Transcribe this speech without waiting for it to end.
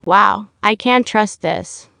Wow, I can't trust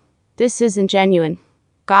this. This isn't genuine.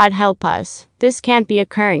 God help us. This can't be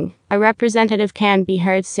occurring, a representative can be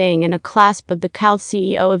heard saying in a clasp of the CALT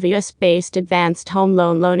CEO of US-based advanced home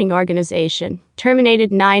loan loaning organization,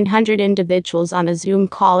 terminated 900 individuals on a Zoom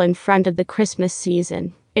call in front of the Christmas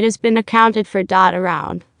season. It has been accounted for.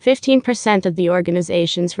 Around 15% of the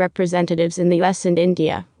organization's representatives in the US and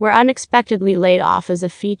India were unexpectedly laid off as a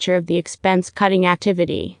feature of the expense-cutting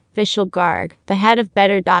activity. Vishal Garg, the head of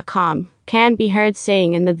Better.com, can be heard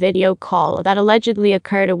saying in the video call that allegedly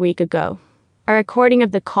occurred a week ago. A recording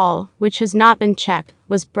of the call, which has not been checked,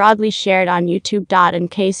 was broadly shared on YouTube. In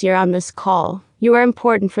case you're on this call, you are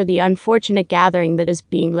important for the unfortunate gathering that is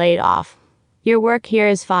being laid off. Your work here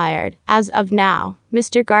is fired. As of now,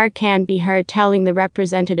 Mr. Garg can be heard telling the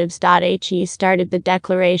representatives. He started the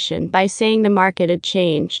declaration by saying the market had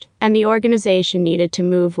changed, and the organization needed to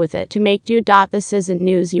move with it to make do. This isn't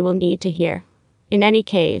news you will need to hear. In any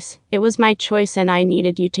case, it was my choice and I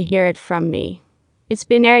needed you to hear it from me. It's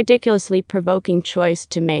been a ridiculously provoking choice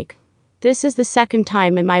to make. This is the second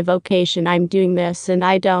time in my vocation I'm doing this, and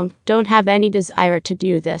I don't have any desire to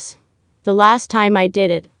do this. The last time I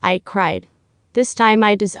did it, I cried. This time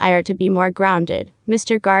I desire to be more grounded,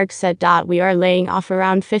 Mr. Garg said. We are laying off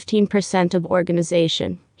around 15% of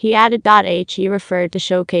organization. He added. He referred to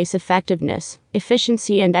showcase effectiveness,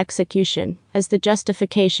 efficiency and execution as the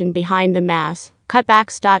justification behind the mass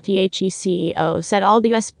cutbacks. The CEO said all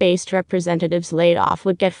the US-based representatives laid off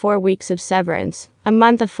would get 4 weeks of severance, a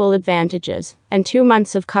month of full advantages, and 2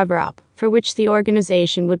 months of cover-up, for which the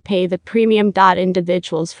organization would pay the premium.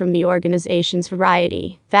 Individuals from the organization's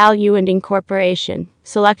variety, value and incorporation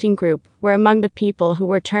selecting group were among the people who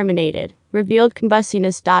were terminated, revealed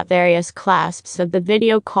Combusines. Various clasps of the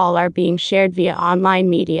video call are being shared via online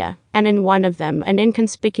media, and in one of them an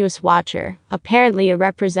inconspicuous watcher, apparently a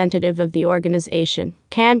representative of the organization,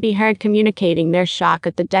 can be heard communicating their shock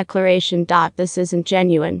at the declaration. This isn't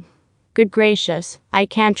genuine. Good gracious, I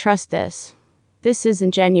can't trust this. This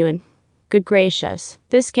isn't genuine. Good gracious,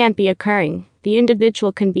 this can't be occurring, the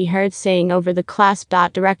individual can be heard saying over the clasp.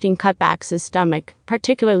 Directing cutbacks is stomach,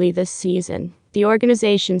 particularly this season, the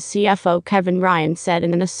organization's CFO Kevin Ryan said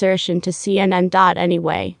in an assertion to CNN.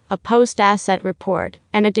 Anyway, a post-asset report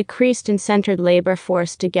and a decreased in centered labor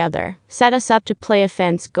force together set us up to play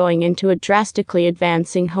offense going into a drastically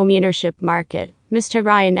advancing homeownership market, Mr.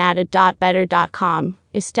 Ryan added. Better.com,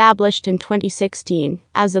 established in 2016,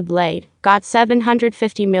 as of late, got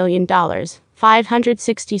 $750 million,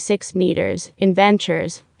 566 meters, in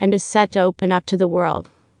ventures, and is set to open up to the world.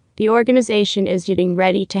 The organization is getting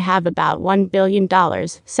ready to have about $1 billion,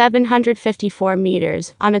 754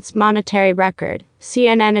 meters, on its monetary record,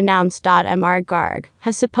 CNN announced. Mr. Garg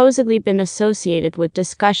has supposedly been associated with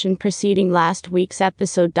discussion preceding last week's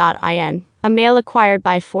episode. In a mail acquired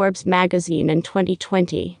by Forbes magazine in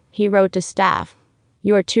 2020, he wrote to staff,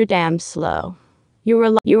 "You're too damn slow. You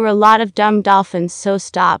were a lot of dumb dolphins, so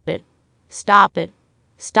stop it. Stop it.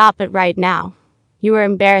 Stop it right now. You are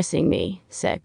embarrassing me, sick."